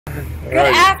Good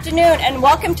afternoon and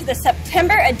welcome to the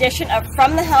September edition of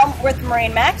From the Helm with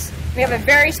MarineMax. We have a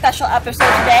very special episode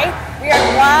today. We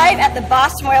are live at the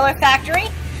Boston Whaler factory.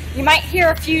 You might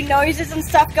hear a few noises and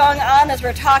stuff going on as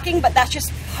we're talking, but that's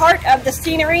just part of the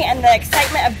scenery and the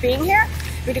excitement of being here.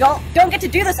 We don't get to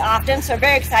do this often, so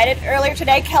very excited. Earlier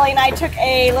today, Kelly and I took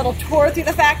a little tour through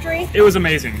the factory. It was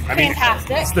amazing.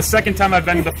 Fantastic. It's the second time I've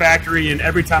been to the factory, and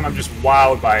every time I'm just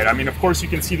wowed by it. I mean, of course, you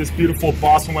can see this beautiful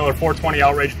Boston Whaler 420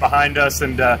 outrage behind us,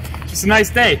 and just a nice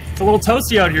day. It's a little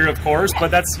toasty out here, of course, but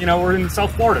that's, you know, we're in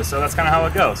South Florida, so that's kind of how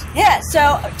it goes. Yeah,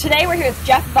 so today we're here with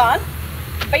Jeff Vaughn,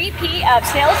 VP of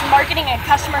Sales, Marketing, and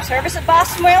Customer Service at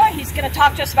Boston Whaler. He's going to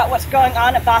talk to us about what's going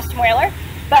on at Boston Whaler.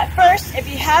 But first,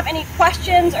 if you have any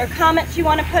questions or comments you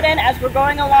want to put in as we're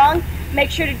going along,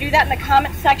 make sure to do that in the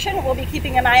comments section. We'll be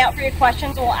keeping an eye out for your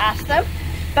questions and we'll ask them.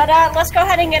 But let's go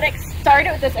ahead and get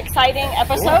started with this exciting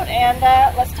episode, and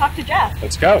let's talk to Jeff.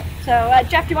 Let's go. So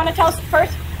Jeff, do you want to tell us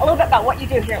first a little bit about what you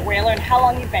do here at Whaler and how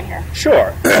long you've been here?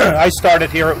 Sure. I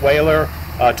started here at Whaler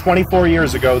 24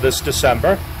 years ago this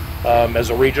December as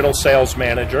a regional sales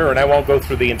manager, and I won't go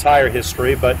through the entire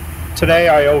history, but today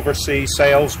I oversee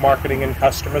sales, marketing, and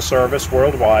customer service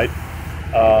worldwide.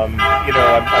 You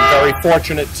know, I'm very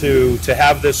fortunate to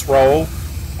have this role.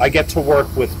 I get to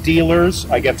work with dealers.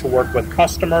 I get to work with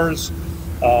customers.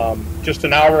 Just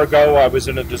an hour ago, I was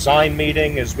in a design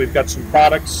meeting as we've got some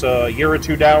products a year or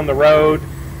two down the road,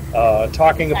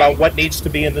 talking about what needs to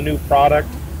be in the new product.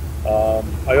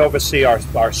 I oversee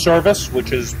our service,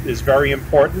 which is very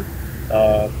important.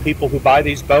 People who buy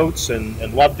these boats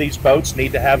and love these boats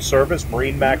need to have service.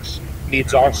 MarineMax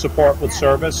needs our support with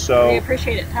service. So we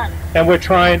appreciate it a ton. And we're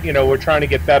trying to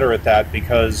get better at that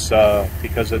because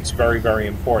it's very, very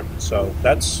important. So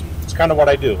it's kind of what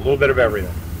I do, a little bit of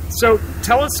everything. So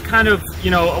tell us kind of,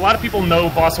 you know, a lot of people know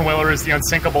Boston Whaler is the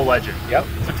unsinkable legend. Yep.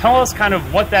 So tell us kind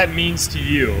of what that means to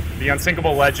you, the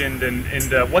unsinkable legend,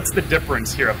 and what's the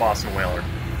difference here at Boston Whaler?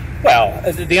 Well,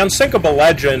 the unsinkable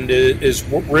legend is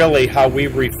really how we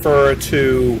refer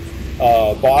to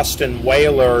Boston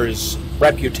Whaler's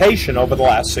reputation over the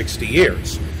last 60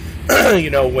 years. You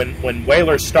know, when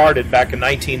Whaler started back in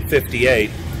 1958,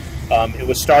 it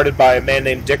was started by a man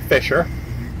named Dick Fisher.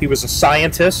 He was a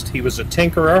scientist, he was a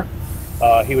tinkerer,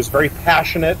 he was very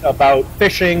passionate about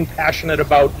fishing, passionate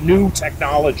about new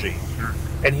technology.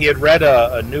 And he had read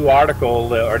a new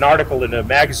article, or an article in a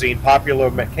magazine, Popular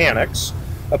Mechanics,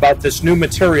 about this new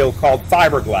material called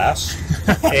fiberglass.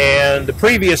 And the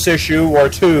previous issue or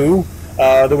two,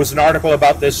 there was an article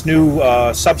about this new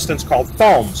substance called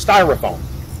foam, styrofoam.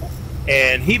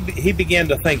 And he began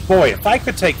to think, boy, if I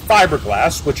could take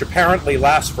fiberglass, which apparently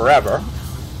lasts forever,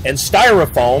 and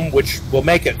styrofoam, which will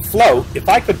make it float, if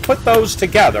I could put those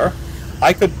together,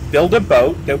 I could build a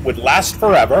boat that would last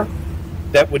forever,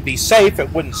 that would be safe,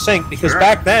 it wouldn't sink, because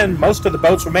back then most of the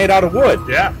boats were made out of wood,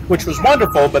 which was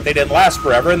wonderful, but they didn't last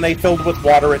forever, and they filled with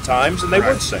water at times, and they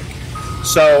would sink.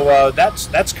 So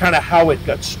that's kind of how it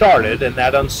got started, and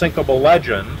that unsinkable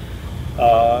legend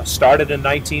started in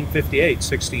 1958,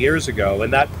 60 years ago,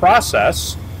 and that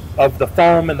process of the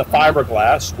foam and the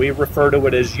fiberglass, we refer to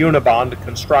it as unibond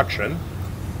construction,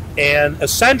 and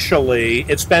essentially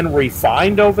it's been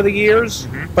refined over the years,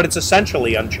 but it's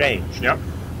essentially unchanged.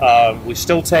 We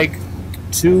still take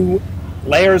 2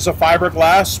 layers of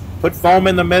fiberglass, put foam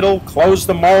in the middle, close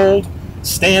the mold,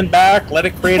 stand back, let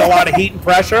it create a lot of heat and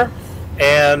pressure,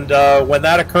 and when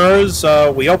that occurs,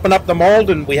 we open up the mold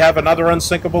and we have another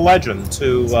unsinkable legend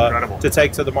to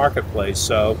take to the marketplace.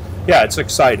 So yeah, it's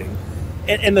exciting.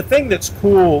 And the thing that's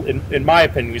cool, in my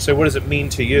opinion, you say, what does it mean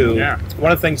to you?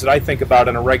 One of the things that I think about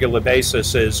on a regular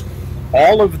basis is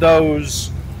all of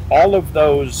those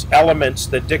elements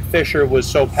that Dick Fisher was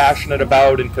so passionate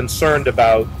about and concerned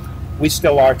about, we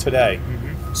still are today.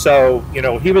 So, you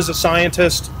know, he was a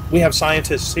scientist. We have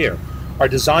scientists here. Our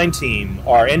design team,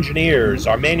 our engineers,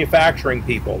 our manufacturing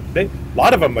people, a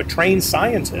lot of them are trained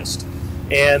scientists.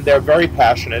 And they're very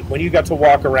passionate. When you got to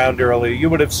walk around earlier, you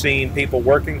would have seen people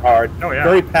working hard,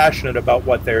 very passionate about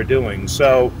what they're doing.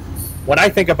 So when I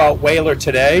think about Whaler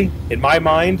today, in my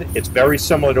mind, it's very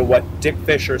similar to what Dick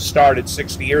Fisher started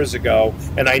 60 years ago,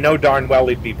 and I know darn well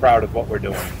he'd be proud of what we're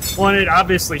doing. Well, and it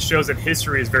obviously shows that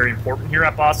history is very important here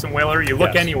at Boston Whaler. You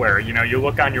look anywhere, you know, you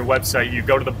look on your website, you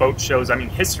go to the boat shows. I mean,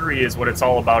 history is what it's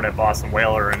all about at Boston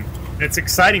Whaler, and it's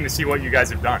exciting to see what you guys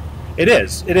have done. It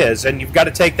is, and you've got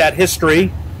to take that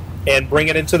history and bring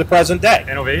it into the present day.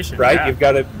 Innovation, right? You've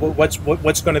got to,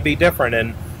 what's going to be different?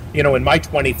 And you know, in my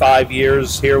 25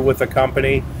 years here with the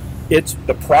company,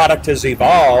 the product has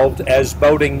evolved as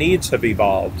boating needs have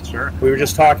evolved. Sure. We were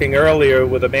just talking earlier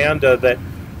with Amanda that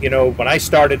You know, when I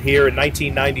started here in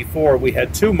 1994, we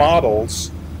had two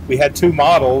models. We had two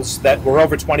models that were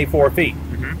over 24 feet.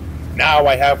 Now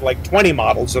I have like 20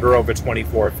 models that are over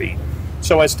 24 feet.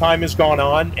 So as time has gone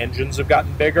on, engines have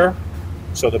gotten bigger,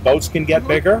 so the boats can get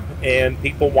bigger, and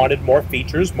people wanted more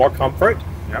features, more comfort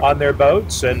on their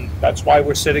boats, and that's why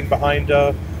we're sitting behind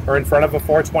or in front of a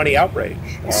 420 Outrage.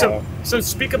 So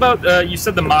speak about, you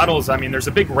said the models. I mean, there's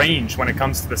a big range when it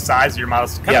comes to the size of your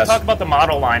models. Kind of talk about the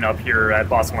model lineup here at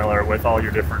Boston Whaler with all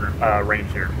your different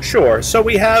range here. Sure. So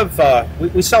we have,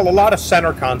 we sell a lot of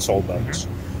center console boats,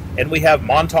 and we have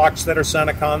Montauks that are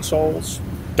center consoles,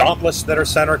 Dauntless that are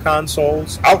center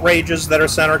consoles, Outrages that are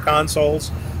center consoles.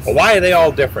 Well, why are they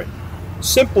all different?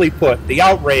 Simply put, the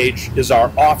Outrage is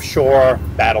our offshore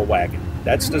battle wagon.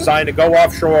 That's designed to go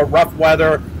offshore, rough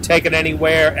weather, take it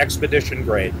anywhere, expedition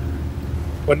grade.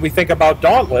 When we think about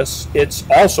Dauntless, it's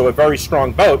also a very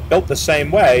strong boat, built the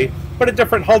same way, but a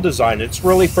different hull design. It's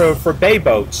really for bay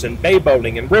boats and bay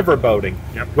boating and river boating,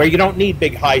 where you don't need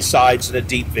big high sides and a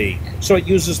deep V. So it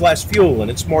uses less fuel and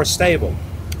it's more stable.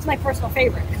 It's my personal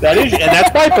favorite. That is, and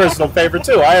that's my personal favorite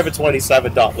too. I have a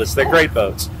 27 Dauntless. They're great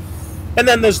boats. And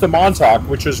then there's the Montauk,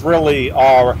 which is really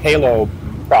our halo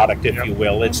product, if you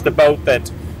will. It's the boat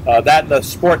that the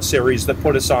sports series that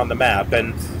put us on the map.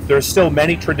 And there's still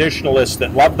many traditionalists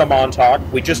that love the Montauk.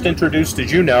 We just introduced,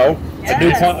 as you know,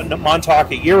 the new Montauk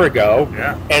a year ago,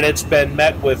 and it's been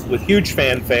met with huge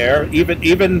fanfare.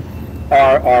 Even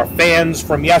our fans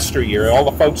from yesteryear, all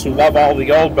the folks who love all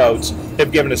the old boats,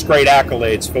 have given us great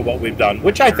accolades for what we've done,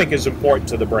 which I think is important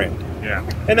to the brand.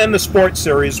 And then the sports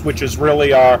series, which is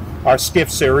really our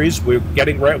skiff series. We're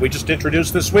getting ready. We just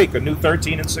introduced this week a new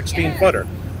 13 and 16 footer.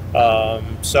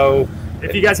 So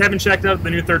if you guys haven't checked out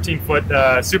the new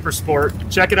 13-foot Super Sport,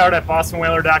 check it out at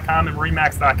bostonwhaler.com and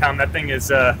MarineMax.com. That thing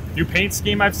is a new paint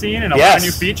scheme I've seen and a lot of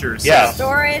new features.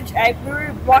 Storage.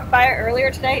 We walked by it earlier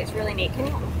today. It's really neat. Can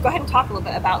you go ahead and talk a little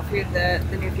bit about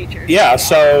the new features?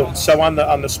 So on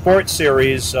the sports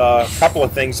series, a couple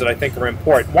of things that I think are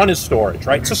important. One is storage,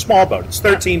 right? It's a small boat. It's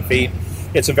 13 feet.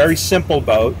 It's a very simple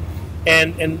boat,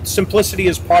 and simplicity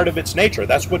is part of its nature.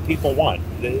 That's what people want,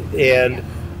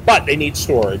 but they need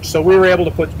storage. So we were able to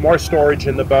put more storage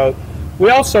in the boat. We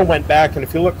also went back, and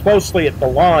if you look closely at the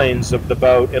lines of the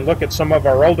boat and look at some of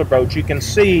our older boats, you can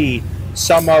see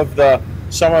some of the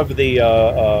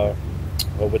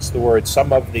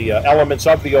elements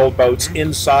of the old boats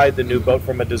inside the new boat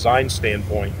from a design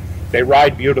standpoint. They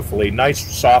ride beautifully, nice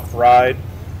soft ride.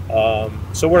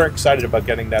 So we're excited about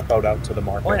getting that boat out to the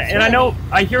market. Well, and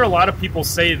I hear a lot of people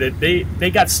say that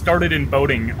they got started in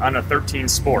boating on a 13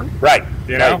 Sport. Right.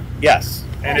 You know? Right. Yes.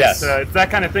 And it's that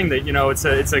kind of thing that, you know, it's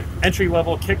a entry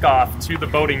level kickoff to the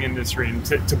boating industry and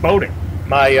to boating.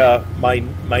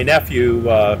 My nephew,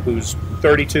 who's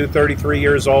 32, 33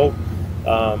 years old,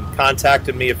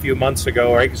 contacted me a few months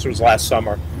ago, or I guess it was last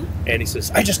summer, and he says,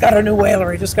 I just got a new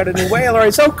whaler. I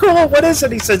said, oh, cool. What is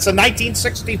it? He said, it's a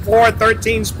 1964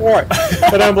 13 Sport.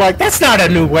 And I'm like, that's not a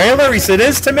new whaler. He said, it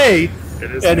is to me.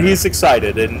 It is. And he's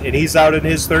excited. And he's out in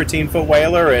his 13-foot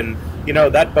whaler. And, you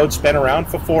know, that boat's been around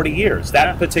for 40 years,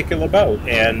 that particular boat.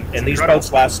 And these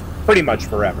boats last pretty much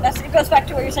forever. It goes back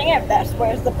to what you're saying. That's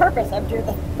where's the purpose of doing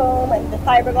the foam and the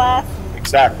fiberglass.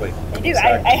 Exactly. They do.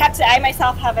 Exactly. I have to say, I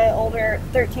myself have an older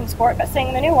 13 Sport, but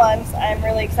seeing the new ones, I'm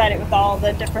really excited with all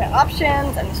the different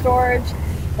options and the storage,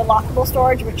 the lockable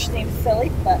storage, which seems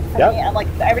silly, but for me, I'm like,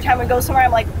 every time we go somewhere,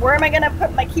 I'm like, where am I going to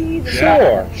put my keys?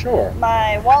 Sure.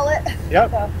 My wallet. Yep.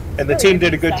 So, and the team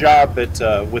did a good job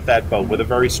with that boat, with a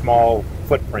very small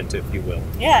footprint, if you will.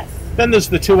 Yes. Then there's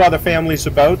the two other families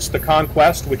of boats, the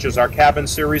Conquest, which is our cabin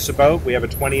series of boat. We have a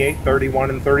 28,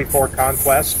 31, and 34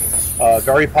 Conquest.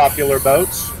 Very popular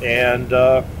boats. And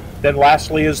then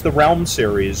lastly is the Realm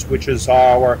series, which is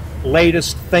our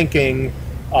latest thinking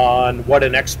on what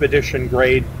an expedition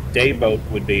grade day boat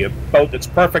would be. A boat that's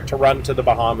perfect to run to the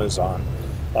Bahamas on.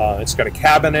 It's got a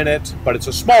cabin in it, but it's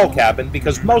a small cabin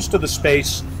because most of the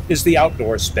space is the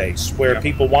outdoor space where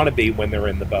people want to be when they're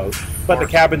in the boat. But the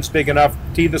cabin's big enough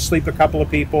to either sleep a couple of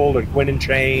people or go in and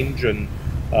change and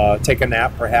take a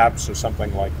nap perhaps or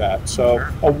something like that. So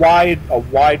a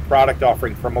wide product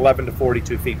offering from 11 to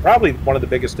 42 feet, probably one of the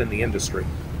biggest in the industry.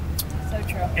 So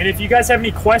true. And if you guys have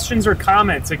any questions or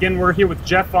comments, again, we're here with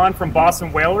Jeff Vaughn from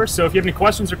Boston Whaler. So if you have any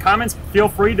questions or comments, feel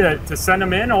free to send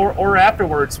them in or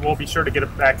afterwards. We'll be sure to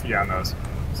get back to you on those.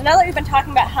 So now that we've been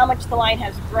talking about how much the line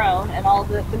has grown and all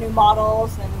the new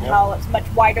models and how it's much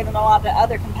wider than a lot of the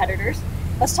other competitors,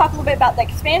 let's talk a little bit about the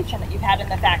expansion that you've had in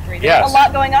the factory. There's a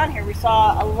lot going on here. We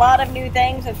saw a lot of new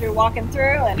things as we were walking through.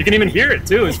 And you can even hear it,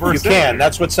 too. You can.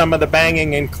 That's what some of the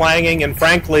banging and clanging and,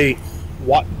 frankly,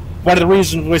 one of the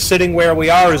reasons we're sitting where we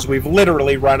are is we've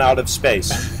literally run out of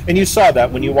space. And you saw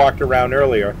that when you walked around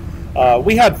earlier.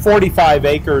 We had 45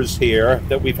 acres here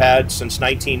that we've had since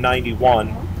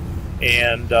 1991.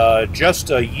 And just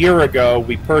a year ago,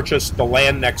 we purchased the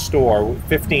land next door,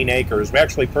 15 acres. We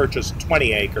actually purchased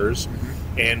 20 acres.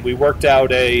 And we worked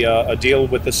out a deal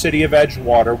with the city of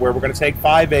Edgewater where we're going to take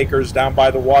 5 acres down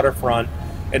by the waterfront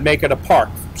and make it a park.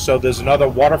 So there's another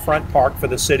waterfront park for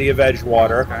the city of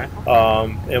Edgewater.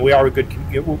 Okay. And we are a good,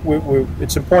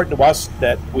 it's important to us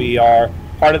that we are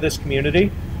part of this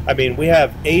community. I mean, we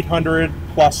have 800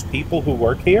 plus people who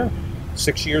work here.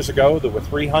 6 years ago, there were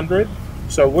 300.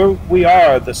 So we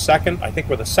are the second, I think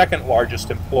we're the second largest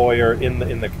employer in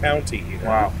the county here.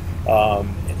 Wow.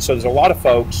 So there's a lot of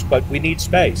folks, but we need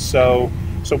space. So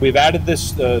we've added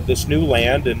this new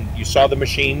land, and you saw the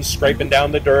machines scraping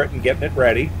down the dirt and getting it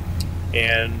ready.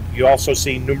 And you also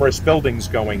see numerous buildings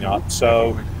going up.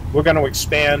 So we're going to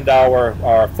expand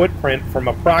our footprint from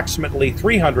approximately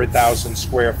 300,000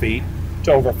 square feet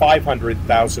to over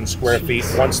 500,000 square feet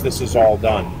once this is all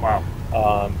done.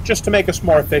 Wow. Just to make us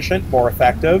more efficient, more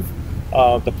effective.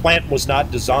 The plant was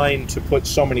not designed to put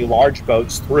so many large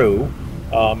boats through,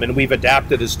 and we've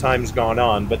adapted as time's gone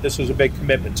on, but this is a big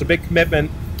commitment. It's a big commitment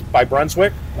by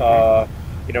Brunswick.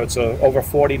 It's a over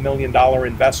 $40 million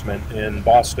investment in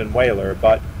Boston Whaler,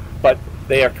 but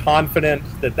they are confident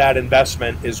that that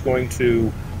investment is going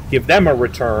to give them a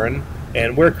return,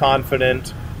 and we're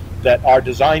confident that our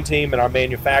design team and our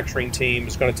manufacturing team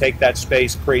is going to take that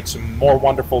space, create some more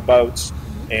wonderful boats,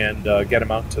 and get them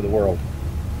out to the world.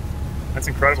 That's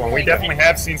incredible. And we definitely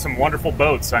have seen some wonderful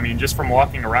boats. I mean, just from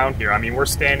walking around here. I mean, we're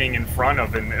standing in front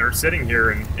of or sitting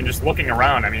here and just looking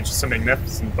around. I mean, it's just some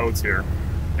magnificent boats here.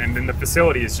 And then the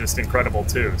facility is just incredible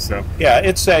too. So yeah,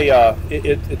 it's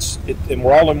and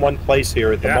we're all in one place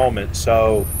here at the moment.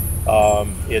 So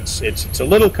it's a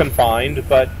little confined,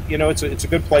 but it's a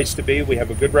good place to be. We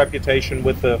have a good reputation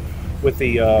with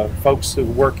the folks who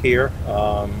work here.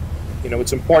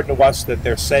 It's important to us that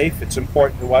they're safe. It's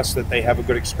important to us that they have a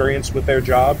good experience with their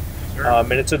job. Sure.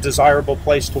 And it's a desirable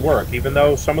place to work, even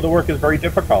though some of the work is very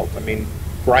difficult. I mean,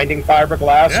 grinding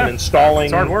fiberglass and installing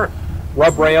it's hard work.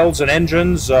 Rub rails and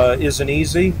engines isn't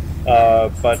easy,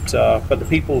 but the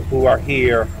people who are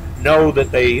here know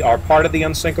that they are part of the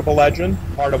unsinkable legend.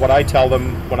 Part of what I tell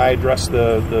them when I address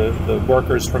the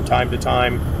workers from time to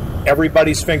time,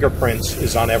 everybody's fingerprints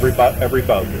is on every boat.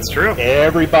 It's true.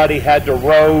 Everybody had to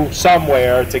row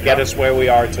somewhere to get us where we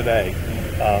are today.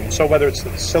 So whether it's the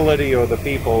facility or the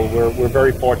people, we're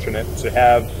very fortunate to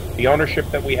have the ownership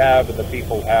that we have and the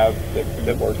people have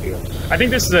that work here. I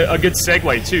think this is a good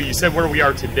segue too. You said where we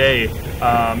are today,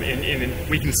 and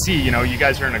we can see, you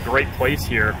guys are in a great place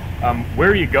here. Where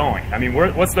are you going? I mean,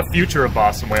 what's the future of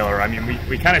Boston Whaler? I mean,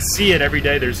 we kind of see it every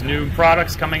day. There's new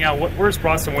products coming out. Where's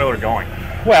Boston Whaler going?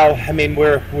 Well, I mean,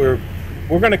 we're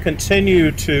going to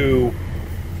continue to,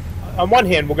 on one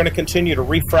hand, we're going to continue to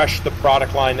refresh the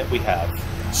product line that we have.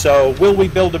 So will we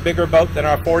build a bigger boat than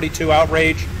our 42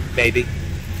 Outrage? Maybe.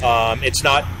 It's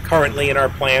not currently in our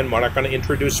plan. We're not going to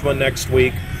introduce one next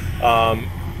week.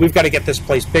 We've got to get this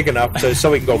place big enough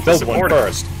so we can go build one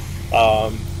first.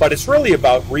 But it's really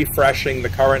about refreshing the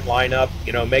current lineup,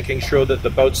 making sure that the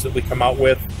boats that we come out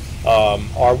with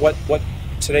are what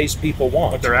today's people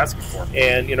want. What they're asking for.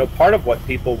 And, part of what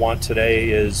people want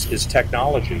today is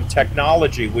technology.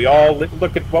 Technology, we all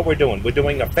look at what we're doing. We're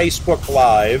doing a Facebook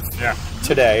Live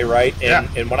today, right?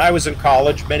 And when I was in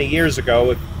college many years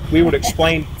ago, if we would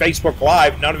explain Facebook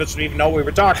Live, none of us would even know what we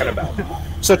were talking about.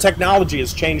 So technology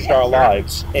has changed our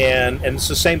lives, and it's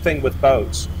the same thing with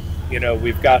boats.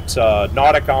 We've got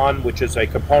Nauticon, which is a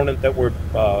component that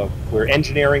we're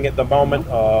engineering at the moment,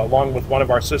 along with one of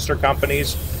our sister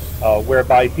companies,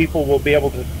 whereby people will be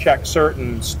able to check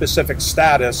certain specific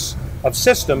status of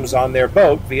systems on their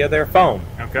boat via their phone.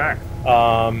 Okay.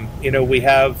 We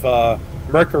have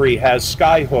Mercury has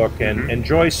Skyhook and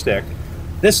joystick.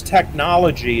 This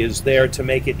technology is there to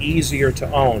make it easier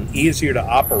to own, easier to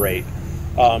operate.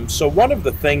 So one of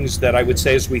the things that I would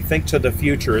say as we think to the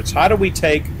future, it's how do we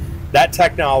take that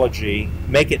technology,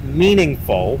 make it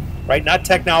meaningful, right? Not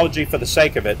technology for the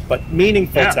sake of it, but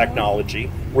meaningful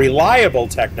technology, reliable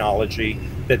technology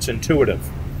that's intuitive.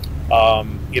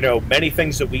 Many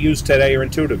things that we use today are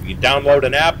intuitive. You download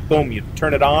an app, boom, you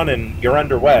turn it on, and you're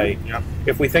underway. Yep.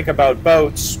 If we think about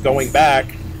boats going back,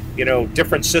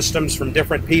 different systems from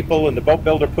different people, and the boat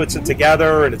builder puts it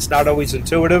together, and it's not always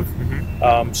intuitive.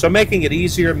 So making it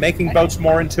easier, making boats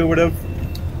more intuitive.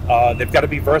 They've got to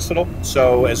be versatile.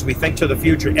 So as we think to the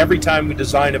future, every time we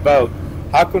design a boat,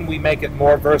 how can we make it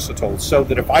more versatile so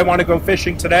that if I want to go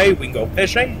fishing today, we can go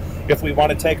fishing. If we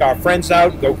want to take our friends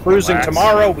out, go cruising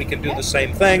tomorrow, we can do the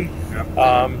same thing.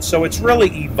 So it's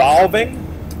really evolving,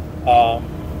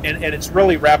 and it's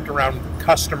really wrapped around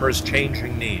customers'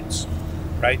 changing needs,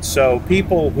 right? So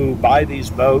people who buy these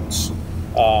boats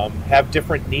have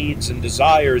different needs and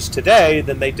desires today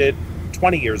than they did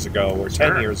 20 years ago or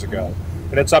 10 years ago.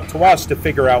 And it's up to us to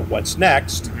figure out what's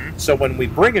next. So when we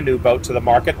bring a new boat to the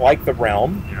market, like the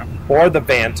Realm, or the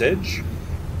Vantage,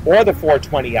 or the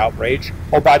 420 Outrage,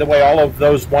 oh, by the way, all of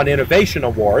those won innovation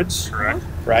awards,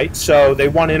 right? So they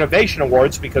won innovation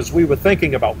awards because we were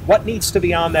thinking about what needs to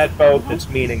be on that boat that's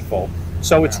meaningful.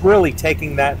 So it's really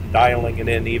taking that and dialing it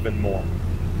in even more.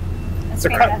 That's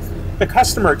fantastic. The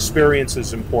customer experience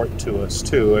is important to us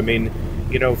too. I mean,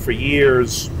 you know, for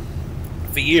years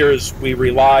we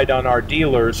relied on our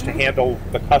dealers to handle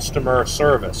the customer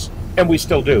service, and we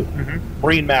still do.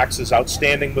 MarineMax is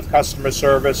outstanding with customer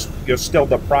service. You're still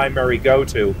the primary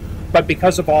go-to. But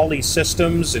because of all these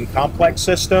systems and complex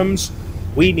systems,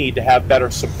 we need to have better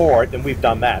support, and we've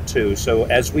done that too. So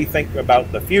as we think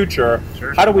about the future,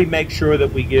 how do we make sure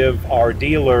that we give our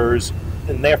dealers,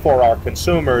 and therefore our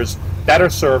consumers, better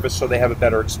service so they have a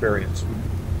better experience?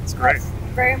 That's great.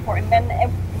 That's very important.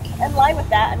 And in line with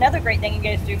that, another great thing you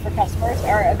guys do for customers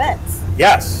are events.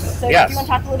 Yes. So yes. do you want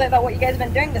to talk a little bit about what you guys have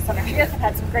been doing this summer? You guys have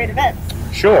had some great events.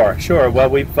 Sure. Well,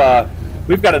 we've got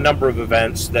a number of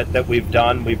events that we've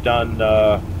done. We've done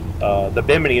the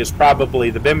Bimini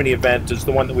event is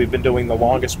the one that we've been doing the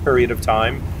longest period of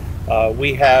time.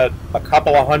 We had a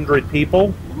couple of hundred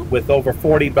people with over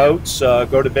 40 boats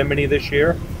go to Bimini this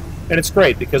year. And it's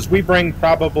great because we bring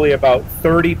probably about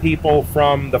 30 people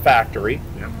from the factory.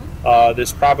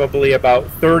 There's probably about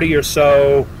 30 or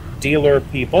so dealer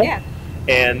people.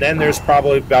 And then there's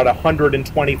probably about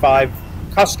 125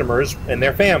 customers and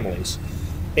their families.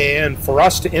 And for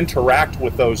us to interact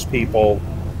with those people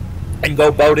and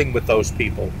go boating with those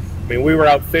people. I mean, we were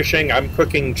out fishing. I'm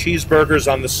cooking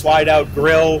cheeseburgers on the slide-out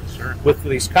grill with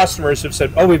these customers who've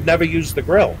said, oh, we've never used the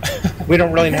grill. We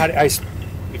don't really know how to...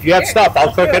 If you have stuff,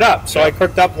 I'll cook it up. So I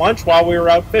cooked up lunch while we were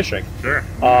out fishing.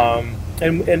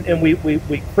 And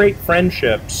we create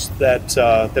friendships that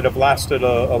have lasted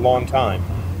a long time.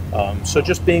 So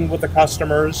just being with the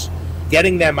customers,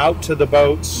 getting them out to the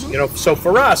boats, you know. So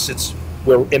for us,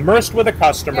 we're immersed with the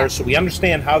customers, so we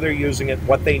understand how they're using it,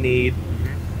 what they need.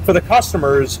 For the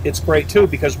customers, it's great too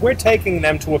because we're taking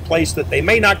them to a place that they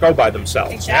may not go by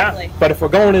themselves. Exactly. But if we're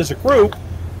going as a group,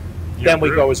 then we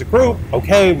go as a group.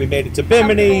 Okay, we made it to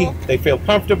Bimini. They feel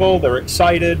comfortable. They're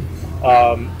excited.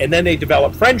 And then they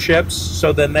develop friendships,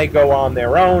 so then they go on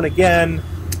their own again.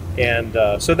 And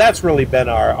so that's really been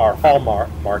our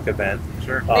hallmark event.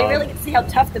 They really get to see how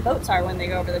tough the boats are when they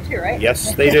go over there too, right?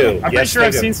 Yes, they do. I'm pretty sure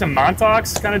I've seen some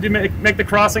Montauks kind of make the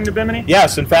crossing to Bimini.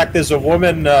 Yes, in fact, there's a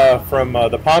woman from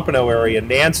the Pompano area,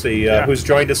 Nancy, who's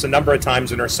joined us a number of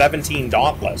times in her 17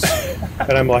 Dauntless.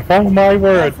 And I'm like, oh my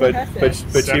word, but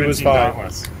she was fine.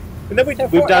 Dauntless. And then we've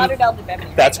done.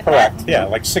 Bimini, that's correct. Yeah,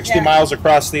 like 60 miles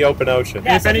across the open ocean.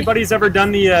 If anybody's ever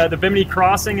done the Bimini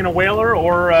crossing in a whaler,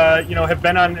 or have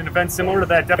been on an event similar to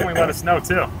that, definitely let us know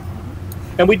too.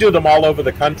 And we do them all over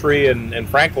the country and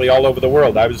frankly all over the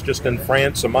world. I was just in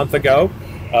France a month ago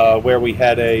where we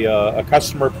had a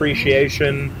customer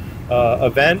appreciation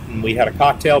event, and we had a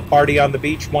cocktail party on the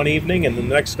beach one evening, and the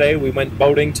next day we went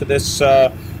boating to this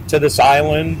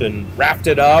island and wrapped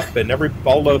it up, and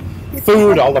all the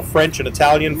food, all the French and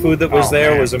Italian food that was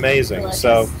there was amazing. Delicious.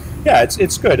 So yeah,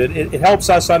 it's good. It helps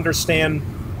us understand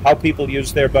how people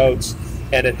use their boats,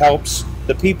 and it helps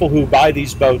the people who buy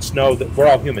these boats know that we're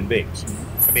all human beings.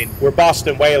 I mean, we're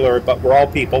Boston Whaler, but we're all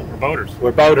people. We're boaters.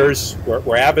 We're boaters.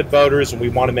 We're avid boaters, and we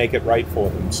want to make it right for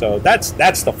them. So that's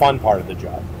the fun part of the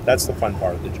job. That's the fun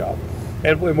part of the job.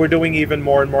 And we're doing even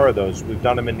more and more of those. We've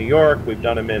done them in New York. We've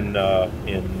done them in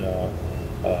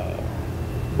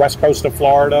west coast of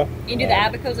Florida. You do the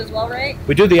Abacos as well, right?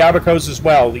 We do the Abacos as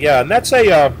well. Yeah, and that's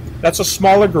a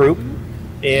smaller group,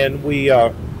 and we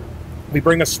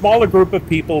bring a smaller group of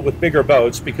people with bigger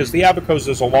boats because the Abacos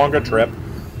is a longer trip.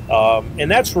 And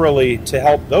that's really to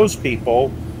help those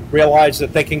people realize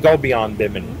that they can go beyond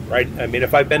Bimini, right? I mean,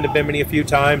 if I've been to Bimini a few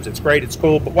times, it's great, it's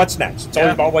cool, but what's next? It's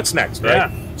always about what's next,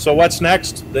 right? So what's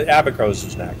next? The Abacos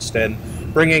is next. And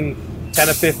bringing 10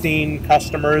 or 15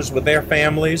 customers with their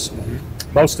families,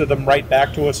 most of them write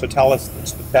back to us or tell us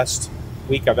it's the best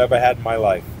week I've ever had in my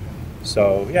life.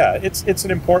 So, yeah, it's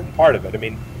an important part of it. I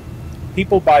mean,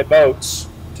 people buy boats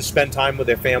to spend time with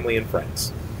their family and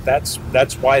friends. That's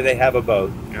why they have a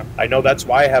boat. I know that's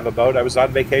why I have a boat. I was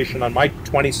on vacation on my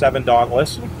 27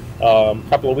 Dauntless, a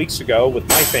couple of weeks ago with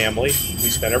my family. We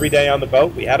spent every day on the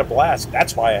boat. We had a blast.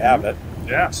 That's why I have it.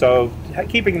 Yeah. So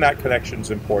keeping that connection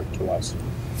is important to us.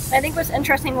 I think what's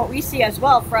interesting, what we see as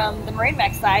well from the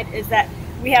MarineMax side, is that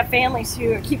we have families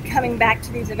who keep coming back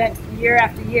to these events year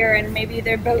after year, and maybe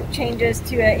their boat changes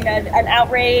to an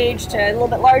outrage, to a little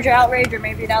bit larger outrage, or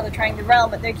maybe now they're trying the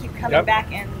realm, but they keep coming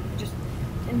back and just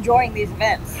enjoying these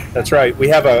events. That's right. We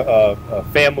have a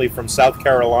family from South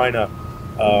Carolina,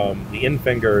 the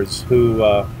Infingers,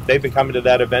 who they've been coming to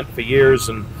that event for years,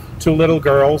 and 2 little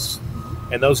girls.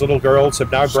 And those little girls have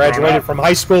now graduated from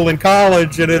high school and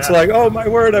college, and it's like, oh my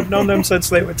word, I've known them since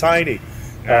they were tiny.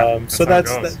 So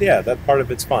that part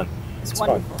of it's fun. It's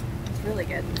wonderful. Fun. It's really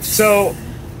good. So,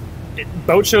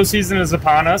 boat show season is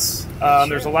upon us.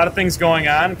 There's a lot of things going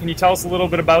on. Can you tell us a little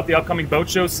bit about the upcoming boat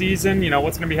show season? You know,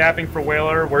 what's going to be happening for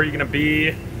Whaler? Where are you going to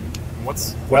be?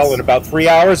 Well, in about 3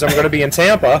 hours, I'm going to be in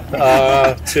Tampa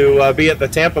to be at the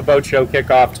Tampa Boat Show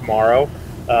kickoff tomorrow.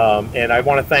 And I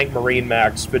want to thank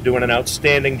MarineMax for doing an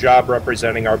outstanding job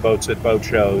representing our boats at boat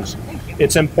shows.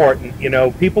 It's important. You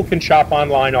know, people can shop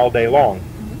online all day long,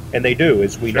 and they do,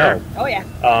 as we know. Oh, yeah.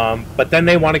 But then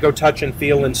they want to go touch and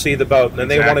feel and see the boat, and then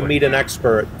they want to meet an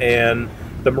expert. And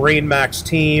the MarineMax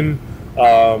team,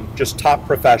 just top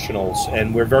professionals,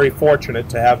 and we're very fortunate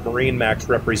to have MarineMax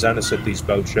represent us at these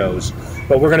boat shows.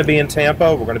 But we're going to be in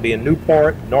Tampa, we're going to be in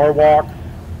Newport, Norwalk,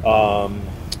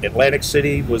 Atlantic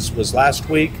City was last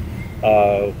week.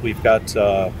 We've got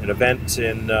an event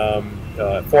in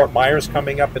Fort Myers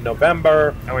coming up in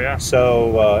November. Oh, yeah.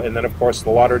 So, and then, of course, the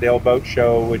Lauderdale Boat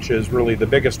Show, which is really the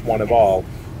biggest one of all.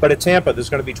 But at Tampa, there's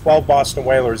going to be 12 Boston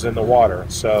whalers in the water.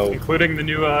 So, including the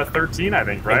new 13, I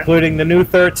think, right? Including the new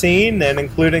 13 and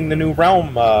including the new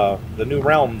realms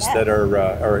that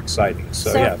are exciting.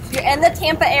 So yeah. If you're in the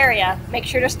Tampa area, make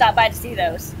sure to stop by to see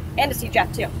those. And to see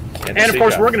Jeff, too. And of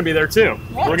course, we're going to be there, too.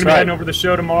 Yeah. We're going to be heading over to the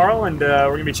show tomorrow, and we're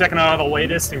going to be checking out all the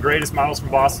latest and greatest models from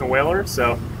Boston Whaler.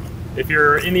 So if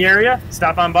you're in the area,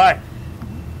 stop on by.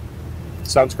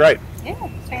 Sounds great. Yeah,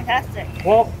 it's fantastic.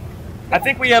 Well, I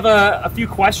think we have a few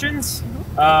questions.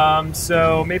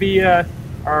 So maybe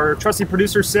our trusty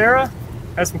producer, Sarah,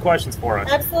 has some questions for us.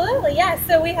 Absolutely, yeah.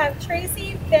 So we have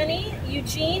Tracy, Benny,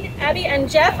 Eugene, Abby, and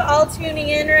Jeff all tuning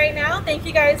in right now. Thank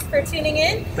you guys for tuning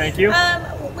in. Thank you.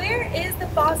 Where is the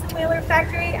Boston Whaler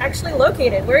factory actually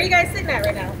located? Where are you guys sitting at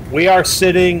right now? We are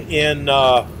sitting in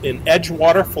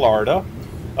Edgewater, Florida,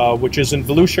 which is in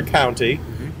Volusia County.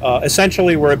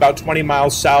 Essentially, we're about 20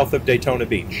 miles south of Daytona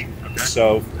Beach. Okay.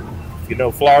 So, if you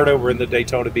know Florida, we're in the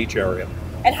Daytona Beach area.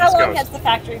 And how long has the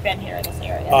factory been here in this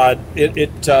area?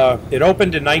 It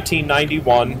opened in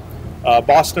 1991.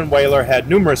 Boston Whaler had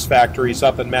numerous factories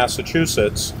up in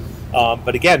Massachusetts,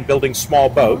 but again, building small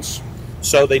boats.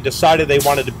 So they decided they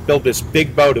wanted to build this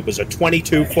big boat. It was a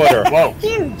 22-footer. Whoa.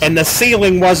 Huge. And the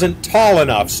ceiling wasn't tall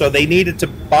enough, so they needed to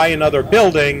buy another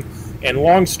building. And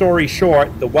long story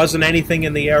short, there wasn't anything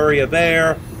in the area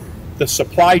there. The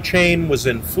supply chain was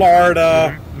in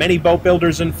Florida, many boat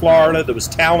builders in Florida. There was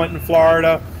talent in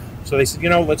Florida. So they said, you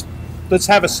know, let's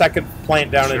have a second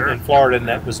plant down in Florida, and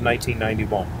that was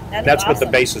 1991. That's what the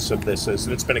basis of this is,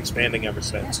 and it's been expanding ever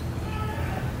since.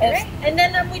 Right. And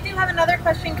then we do have another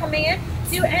question coming in.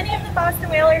 Do any of the Boston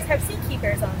Whalers have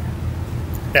seakeepers on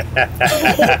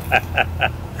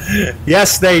them?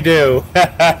 Yes, they do.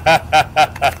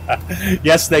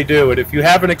 Yes, they do. And if you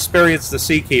haven't experienced the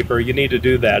Seakeeper, you need to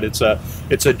do that. It's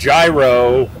a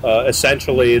gyro,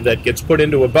 essentially, that gets put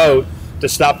into a boat to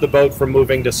stop the boat from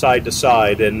moving to side,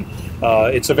 and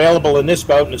it's available in this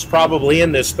boat, and it's probably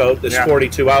in this boat, this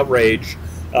 42 Outrage.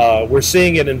 We're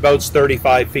seeing it in boats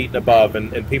 35 feet and above,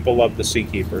 and people love the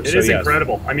Seakeeper. It is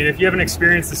incredible. I mean, if you haven't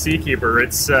experienced the Seakeeper,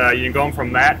 it's you're going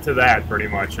from that to that pretty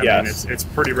much. I mean, it's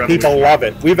pretty revolutionary. People love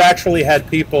it. We've actually had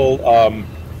people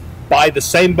buy the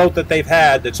same boat that they've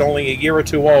had that's only a year or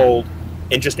two old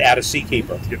and just add a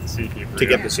Seakeeper. To get the Seakeeper.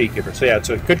 Get the Seakeeper. So, yeah, it's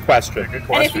a good question.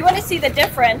 And if you want to see the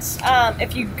difference,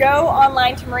 if you go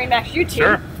online to MarineMax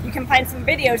YouTube, you can find some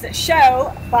videos that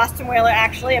show Boston Whaler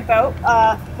actually a boat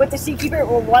with the Seakeeper.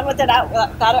 We're one with it out,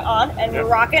 without it on, and we're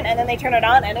rocking, and then they turn it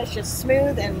on, and it's just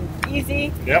smooth and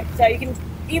easy. Yep. So you can,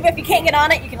 even if you can't get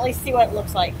on it, you can at least see what it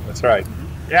looks like. That's right.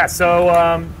 Yeah,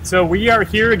 so we are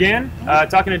here again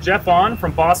talking to Jeff Vaughn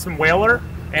from Boston Whaler,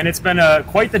 and it's been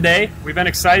quite the day. We've been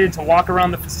excited to walk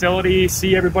around the facility,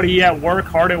 see everybody at work,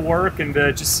 hard at work, and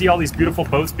just see all these beautiful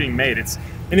boats being made.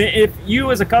 And if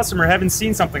you as a customer haven't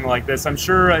seen something like this, I'm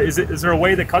sure, is there a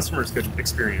way that customers could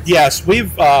experience it? Yes,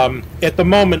 we've, at the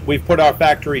moment, we've put our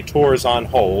factory tours on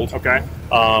hold. Okay.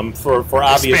 For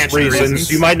obvious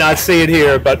reasons. You might not see it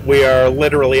here, but we are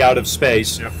literally out of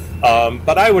space. Yep.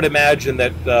 But I would imagine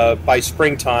that by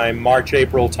springtime, March,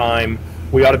 April time,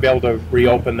 we ought to be able to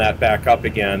reopen that back up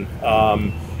again.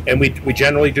 And we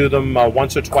generally do them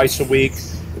once or twice a week.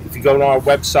 If you go to our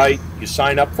website, you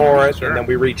sign up for it, and then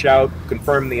we reach out,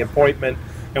 confirm the appointment,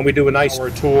 and we do a nice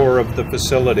tour of the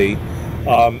facility.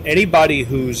 Anybody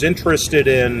who's interested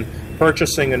in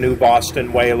purchasing a new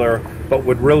Boston whaler but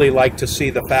would really like to see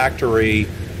the factory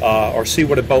or see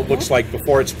what a boat looks like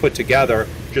before it's put together,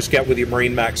 just get with your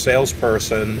MarineMax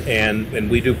salesperson, and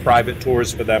we do private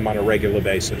tours for them on a regular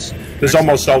basis. There's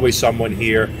almost always someone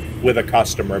here with a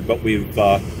customer, but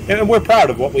and we're proud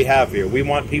of what we have here. We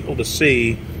want people to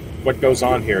see what goes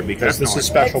on here because this is a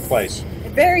special place.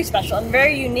 Very special and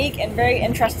very unique and very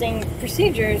interesting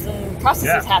procedures and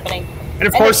processes happening. And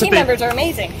of course, the team members are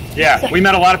amazing. Yeah, we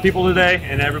met a lot of people today,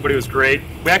 and everybody was great.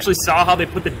 We actually saw how they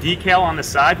put the decal on the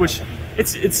side, which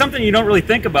it's something you don't really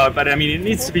think about, but I mean, it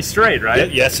needs to be straight,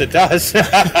 right? Yes, it does.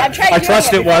 I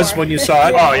trust it was when you saw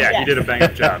it. Oh yeah, you did a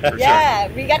bang-up job, for sure. Yeah,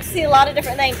 we got to see a lot of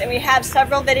different things, and we have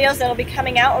several videos that will be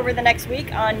coming out over the next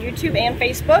week on YouTube and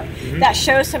Facebook that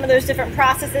show some of those different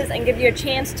processes and give you a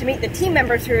chance to meet the team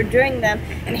members who are doing them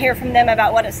and hear from them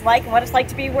about what it's like and what it's like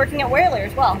to be working at Whaler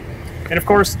as well. And of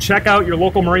course, check out your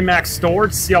local MarineMax store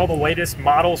to see all the latest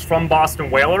models from Boston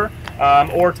Whaler,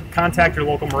 or to contact your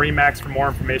local MarineMax for more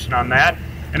information on that.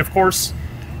 And of course,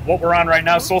 what we're on right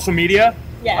now, social media.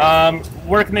 Yes.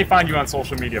 Where can they find you on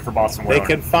social media for Boston Whaler? They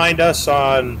can find us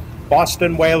on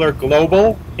Boston Whaler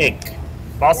Global Inc.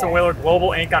 Boston Whaler Global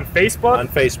Inc. on Facebook. On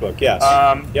Facebook, yes.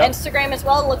 Yep. Instagram as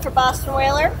well. Look for Boston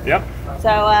Whaler. Yep. So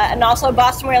and also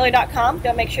BostonWhaler.com.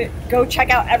 Go check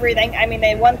out everything. I mean,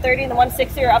 the 130 and the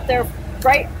 160 are up there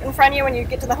right in front of you when you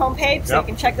get to the homepage, so you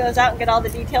can check those out and get all the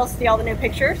details, see all the new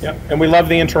pictures. Yep. And we love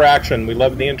the interaction. We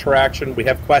love the interaction. We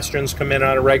have questions come in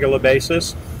on a regular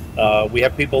basis. We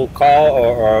have people call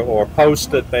or post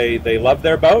that they love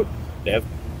their boat. They have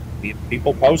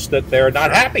people post that they're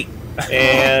not happy,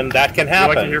 and that can happen.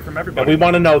 We like to hear from everybody. And we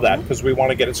want to know that because we want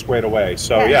to get it squared away.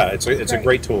 So yeah, it's a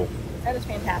great tool. That is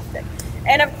fantastic.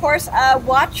 And of course,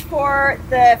 watch for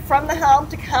the From the Helm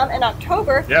to come in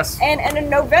October. Yes. And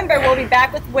in November, we'll be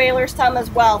back with Whaler some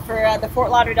as well for the Fort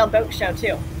Lauderdale Boat Show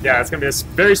too. Yeah, it's going to be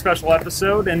a very special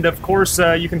episode. And of course,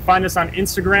 you can find us on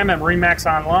Instagram at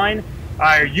MarineMax Online,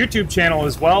 our YouTube channel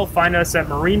as well. Find us at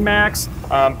MarineMax.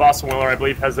 Boston Whaler, I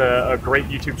believe, has a great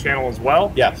YouTube channel as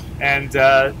well. Yes. And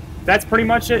that's pretty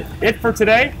much it for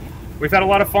today. We've had a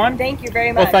lot of fun. Thank you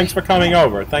very much. Well, thanks for coming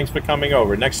over. Thanks for coming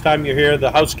over. Next time you're here,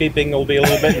 the housekeeping will be a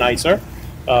little bit nicer.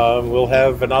 We'll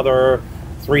have another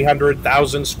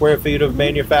 300,000 square feet of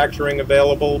manufacturing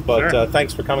available, but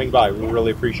thanks for coming by. We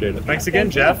really appreciate it. Thanks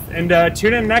again, Jeff. And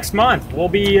tune in next month. We'll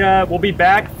be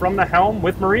back from the helm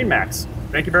with MarineMax.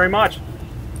 Thank you very much.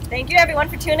 Thank you, everyone,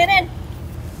 for tuning in.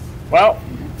 Well,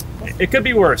 it could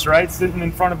be worse, right? Sitting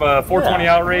in front of a 420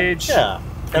 outrage. Yeah.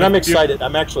 And I'm excited.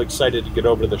 I'm actually excited to get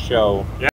over to the show. Yeah.